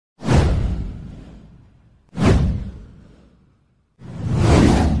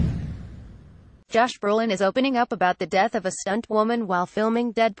Josh Brolin is opening up about the death of a stunt woman while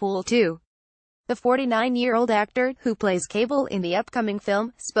filming Deadpool 2. The 49-year-old actor, who plays Cable in the upcoming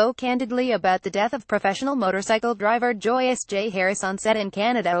film, spoke candidly about the death of professional motorcycle driver Joyce J. Harris on set in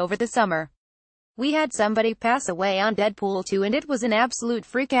Canada over the summer. "We had somebody pass away on Deadpool 2 and it was an absolute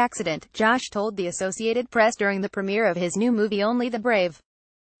freak accident," Josh told the Associated Press during the premiere of his new movie Only the Brave.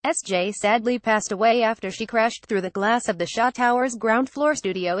 SJ sadly passed away after she crashed through the glass of the Shaw Towers ground floor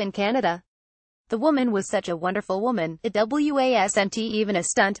studio in Canada. "The woman was such a wonderful woman. It wasn't even a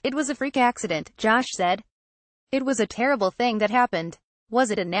stunt. It was a freak accident," Josh said. "It was a terrible thing that happened.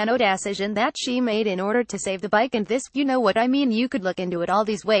 Was it a nano decision that she made in order to save the bike and this, you know what I mean? You could look into it all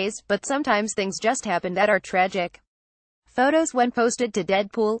these ways, but sometimes things just happen that are tragic." Photos when posted to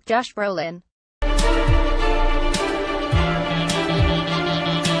Deadpool, Josh Brolin.